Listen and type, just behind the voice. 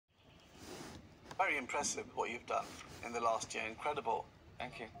Very impressive what you've done in the last year. Incredible.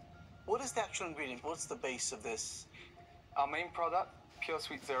 Thank you. What is the actual ingredient? What's the base of this? Our main product, Pure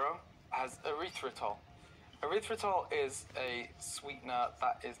Sweet Zero, has erythritol. Erythritol is a sweetener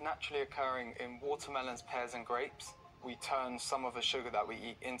that is naturally occurring in watermelons, pears, and grapes. We turn some of the sugar that we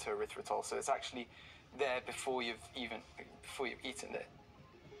eat into erythritol, so it's actually there before you've eaten it.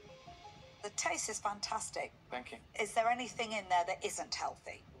 The taste is fantastic. Thank you. Is there anything in there that isn't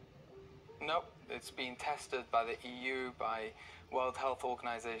healthy? Nope, it's been tested by the EU, by World Health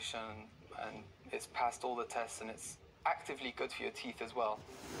Organization, and it's passed all the tests, and it's actively good for your teeth as well.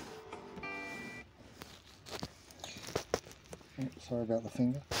 Sorry about the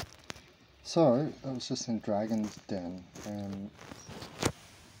finger. So, I was just in Dragon's Den, and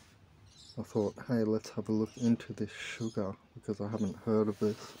I thought, hey, let's have a look into this sugar, because I haven't heard of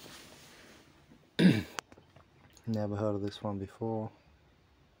this. Never heard of this one before.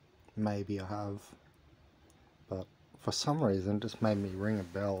 Maybe I have, but for some reason it just made me ring a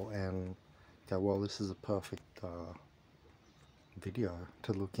bell and go, well, this is a perfect video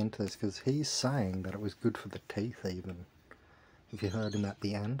to look into this, because he's saying that it was good for the teeth even, if you heard him at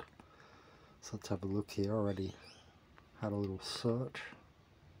the end. So let's have a look here. Already had a little search.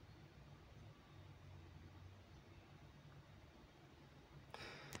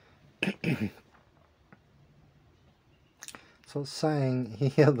 So it's saying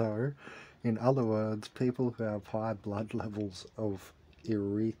here though, in other words, people who have high blood levels of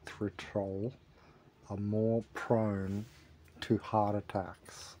erythritol are more prone to heart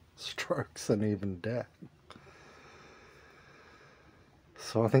attacks, strokes, and even death.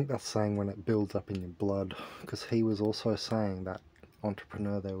 So I think that's saying when it builds up in your blood, because he was also saying, that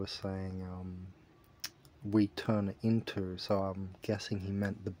entrepreneur there was saying, we turn it into, so I'm guessing he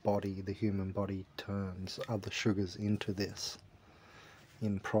meant the body, the human body turns other sugars into this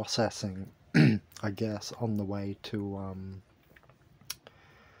in processing, I guess, on the way to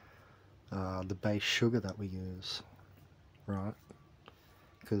the base sugar that we use, right?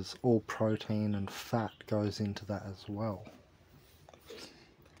 Because all protein and fat goes into that as well.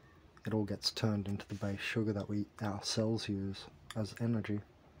 It all gets turned into the base sugar that our cells use as energy.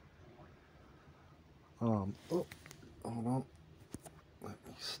 Oh, hold on. Let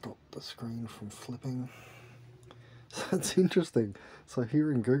me stop the screen from flipping. So it's interesting. So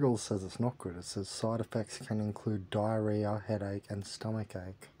here in Google it says it's not good. It says side effects can include diarrhea, headache, and stomach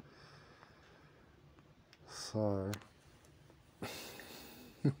ache. So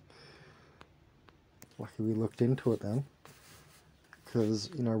lucky we looked into it then. Because,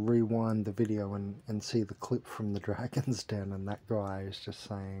 you know, rewind the video and see the clip from the Dragon's Den, and that guy is just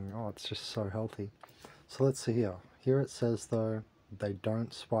saying, oh, it's just so healthy. So let's see here. Here it says, though, they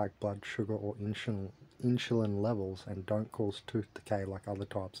don't spike blood sugar or insulin levels and don't cause tooth decay like other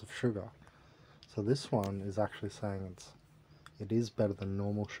types of sugar. So this one is actually saying it is better than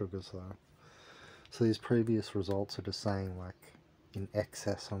normal sugars, though. So these previous results are just saying, like, in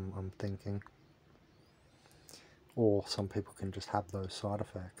excess, I'm thinking. Or some people can just have those side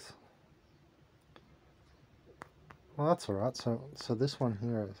effects. Well, that's alright. So this one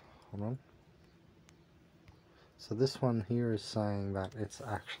here is, hold on. So this one here is saying that it's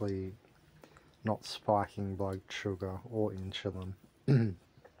actually not spiking blood sugar or insulin. And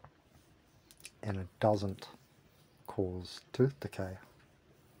it doesn't cause tooth decay,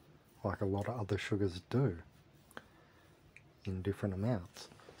 like a lot of other sugars do, in different amounts.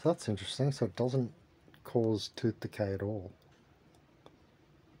 So that's interesting. So it doesn't cause tooth decay at all.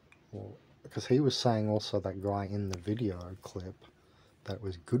 Well, because he was saying also, that guy in the video clip, that it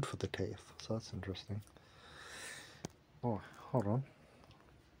was good for the teeth. So that's interesting. Oh, hold on.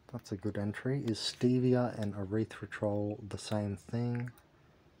 That's a good entry. Is stevia and erythritol the same thing?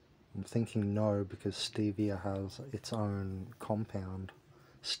 I'm thinking no, because stevia has its own compound,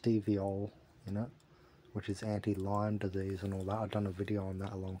 steviol, in it, which is anti-Lyme disease and all that. I've done a video on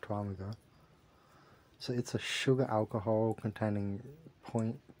that a long time ago. So it's a sugar alcohol containing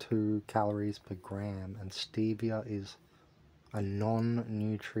 0.2 calories per gram, and stevia is a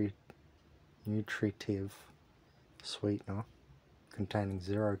non-nutritive sweetener containing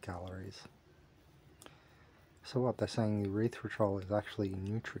 0 calories. So what they're saying, erythritol is actually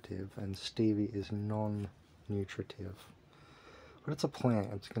nutritive and stevia is non-nutritive. But it's a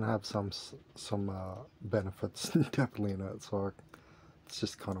plant, it's going to have some benefits definitely in it, so it's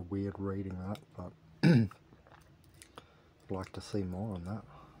just kind of weird reading that, but I'd like to see more on that.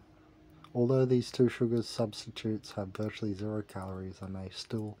 Although these two sugar substitutes have virtually 0 calories, they may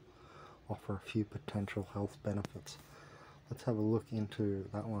still offer a few potential health benefits. Let's have a look into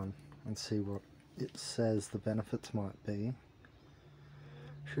that one and see what it says the benefits might be.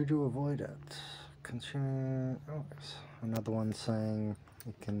 Should you avoid it? consuming. Oh, yes. Another one saying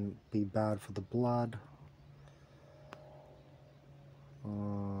it can be bad for the blood.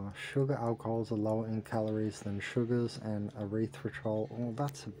 Sugar alcohols are lower in calories than sugars, and erythritol. Oh,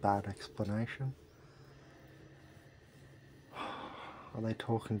 that's a bad explanation. Are they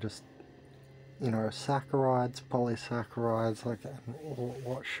talking just, you know, saccharides, polysaccharides, like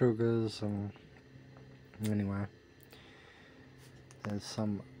what sugars? And anyway, there's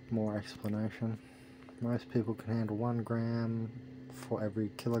some more explanation. Most people can handle 1 gram for every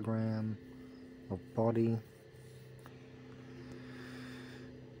kilogram of body.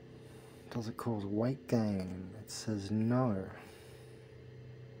 Does it cause weight gain? It says no.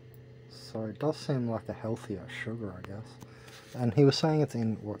 So it does seem like a healthier sugar, I guess. And he was saying it's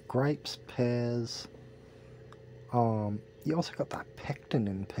in what, grapes, pears. You also got that pectin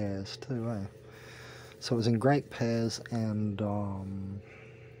in pears too, eh? So it was in grape, pears, and what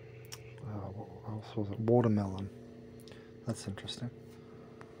else was it? Watermelon. That's interesting.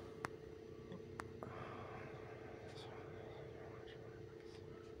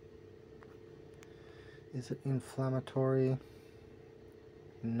 Is it inflammatory?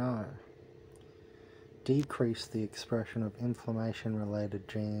 No. Decrease the expression of inflammation-related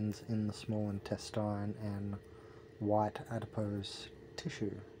genes in the small intestine and white adipose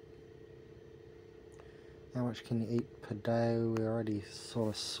tissue. How much can you eat per day? We already sort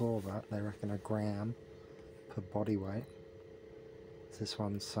of saw that. They reckon 1 gram per body weight. This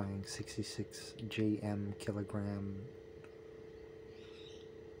one's saying 66 gm kilogram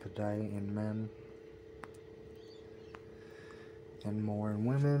per day in men. And more in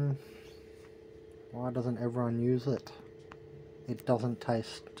women. Why doesn't everyone use it? It doesn't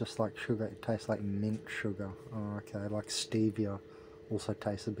taste just like sugar, it tastes like mint sugar. Oh, okay, like stevia also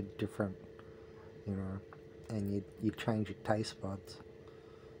tastes a bit different, you know, and you change your taste buds.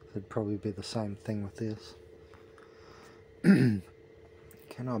 It'd probably be the same thing with this. Can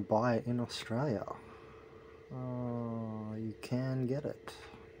I buy it in Australia? You can get it.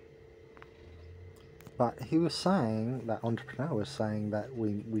 But he was saying, that entrepreneur was saying that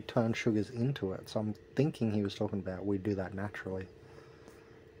we turn sugars into it. So I'm thinking he was talking about we do that naturally.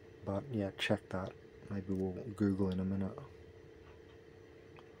 But yeah, check that. Maybe we'll Google in a minute.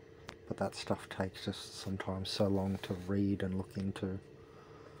 But that stuff takes just sometimes so long to read and look into.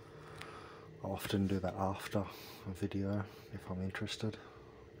 I often do that after a video if I'm interested.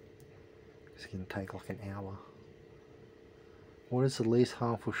 It can take like an hour. What is the least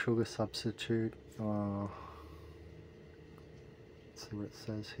harmful sugar substitute? Let's see what it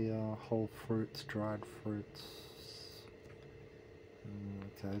says here. Whole fruits, dried fruits.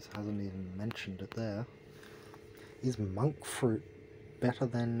 Okay, it hasn't even mentioned it there. Is monk fruit better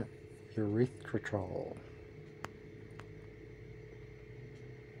than erythritol?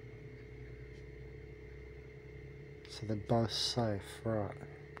 So they're both safe, right?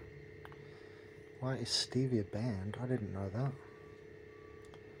 Why is stevia banned? I didn't know that.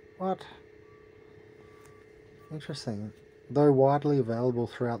 What? Interesting. Though widely available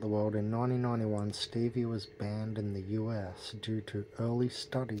throughout the world, in 1991 stevia was banned in the US due to early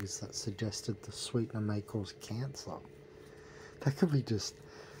studies that suggested the sweetener may cause cancer. That could be just...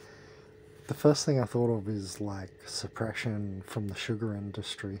 The first thing I thought of is like suppression from the sugar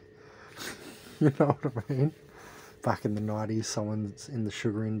industry. You know what I mean? Back in the 90s, someone's in the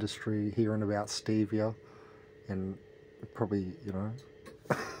sugar industry hearing about stevia and probably, you know,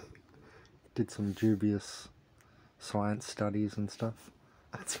 did some dubious science studies and stuff.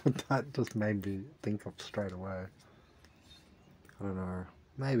 That's what that just made me think of straight away. I don't know.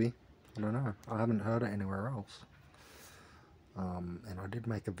 Maybe. I don't know. I haven't heard it anywhere else. And I did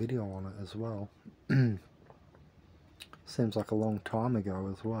make a video on it as well. Seems like a long time ago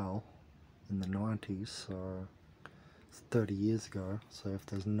as well. In the 90s, so... It's 30 years ago, so if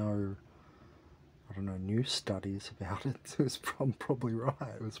there's no... I don't know, new studies about it, it was probably right.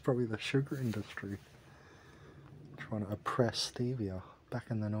 It was probably the sugar industry trying to oppress stevia back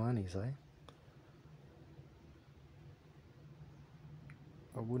in the 90s, eh?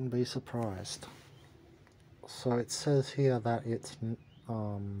 I wouldn't be surprised. So it says here that it's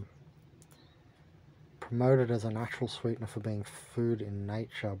promoted as a natural sweetener for being food in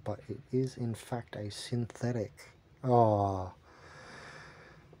nature, but it is in fact a synthetic. Oh,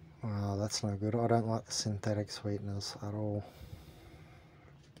 well, that's no good. I don't like the synthetic sweeteners at all.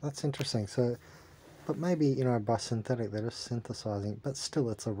 That's interesting. So, but maybe, you know, by synthetic they're just synthesizing, but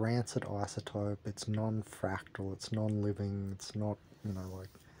still it's a rancid isotope, it's non-fractal, it's non-living, it's not, you know, like,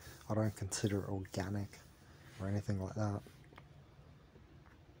 I don't consider it organic or anything like that.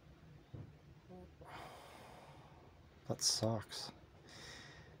 That sucks.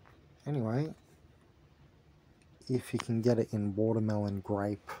 Anyway, if you can get it in watermelon,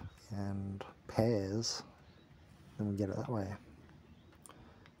 grape and pears, then we get it that way.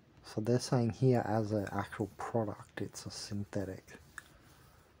 So they're saying here as an actual product it's a synthetic.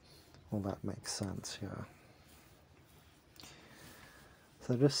 Well, that makes sense, yeah.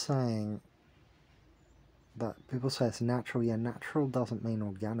 So just saying that people say it's natural. Yeah, natural doesn't mean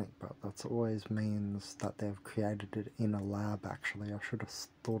organic, but that always means that they've created it in a lab, actually. I should have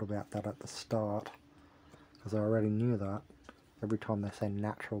thought about that at the start, because I already knew that. Every time they say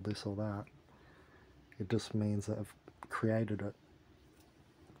natural this or that, it just means that they've created it.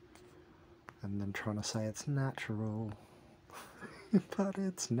 And then trying to say it's natural. But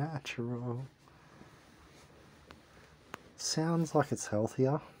it's natural. Sounds like it's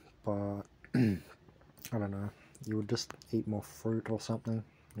healthier, but I don't know. You would just eat more fruit or something,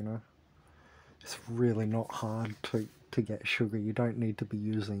 you know? It's really not hard to get sugar. You don't need to be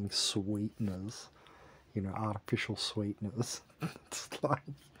using sweeteners, you know, artificial sweeteners. It's like,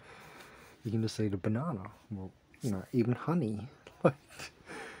 you can just eat a banana. Well, you know, even honey. Like,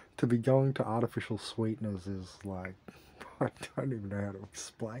 to be going to artificial sweeteners is like, I don't even know how to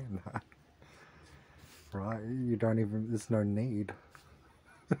explain that. Right? You don't even, there's no need.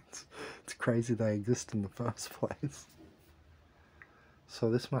 It's crazy they exist in the first place. So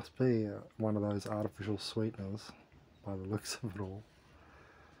this must be one of those artificial sweeteners, by the looks of it all.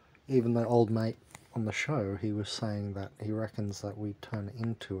 Even the old mate on the show, he was saying that he reckons that we turn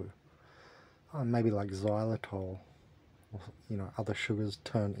into, maybe like xylitol, or, you know, other sugars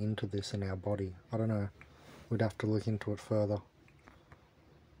turn into this in our body. I don't know. We'd have to look into it further.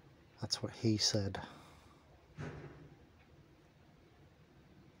 That's what he said.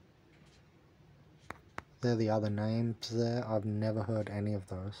 They're the other names there. I've never heard any of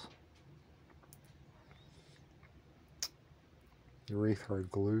those.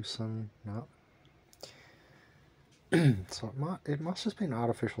 Erythroglucin, no. So it must have been an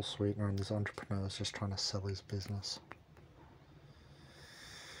artificial sweetener, and this entrepreneur's just trying to sell his business.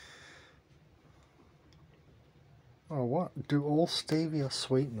 Oh, what? Do all stevia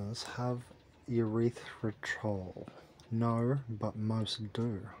sweeteners have erythritol? No, but most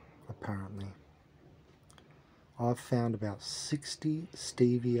do, apparently. I've found about 60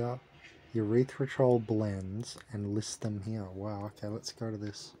 stevia erythritol blends and list them here. Wow, okay, let's go to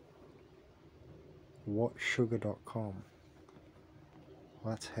this. Whatsugar.com.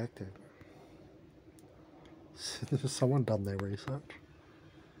 Well, that's hectic. Has someone done their research?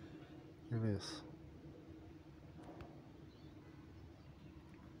 Look at this.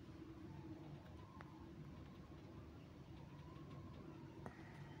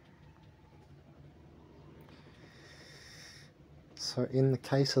 So in the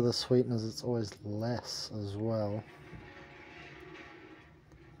case of the sweeteners, it's always less as well.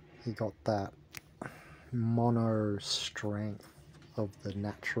 You got that mono strength of the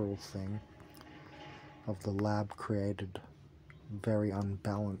natural thing, of the lab created very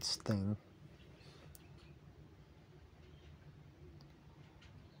unbalanced thing.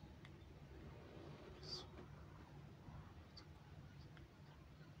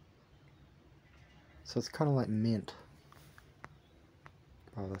 So it's kind of like mint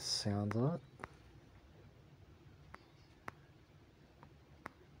by the sounds of it.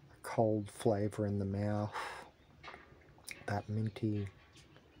 A cold flavour in the mouth, that minty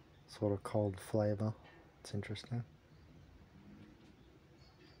sort of cold flavour. It's interesting.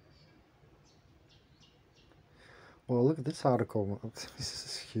 Well, look at this article. This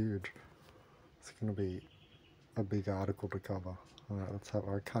is huge. It's going to be a big article to cover. Alright, let's have.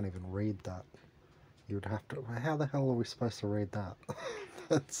 I can't even read that. You would have to. How the hell are we supposed to read that?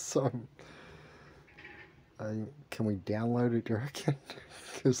 That's so. Can we download it, do you reckon?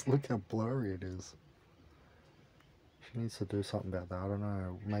 Because look how blurry it is. She needs to do something about that. I don't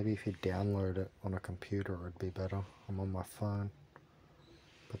know. Maybe if you download it on a computer, it'd be better. I'm on my phone.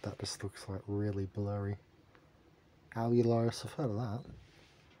 But that just looks like really blurry. Allulose, I've heard of that.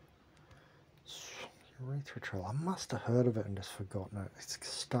 Erythritol, I must have heard of it and just forgotten it. It's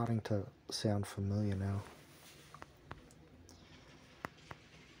starting to sound familiar now.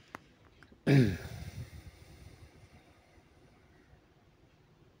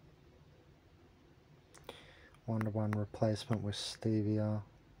 One-to-one replacement with stevia.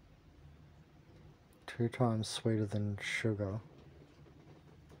 2 times sweeter than sugar.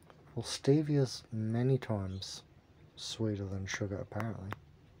 Well, stevia's many times sweeter than sugar, apparently.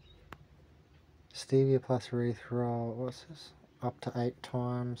 Stevia plus erythritol, what's this? Up to 8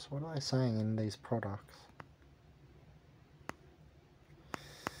 times. What are they saying in these products?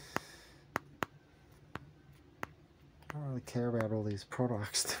 I don't really care about all these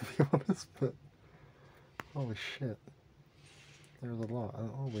products, to be honest, but Holy shit. There's a lot.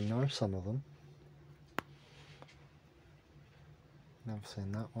 Oh, we know some of them. Never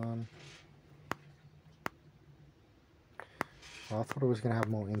seen that one. Well, I thought it was going to have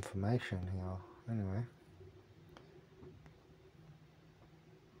more information here. Anyway.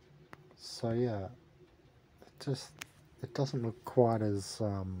 So yeah, it doesn't look quite as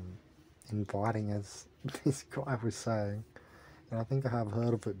inviting as this guy was saying. And I think I have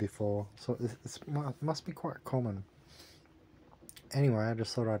heard of it before, so it must be quite common. Anyway, I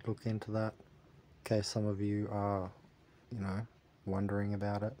just thought I'd look into that in case some of you are, you know, wondering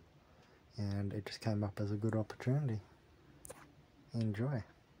about it. And it just came up as a good opportunity. Enjoy.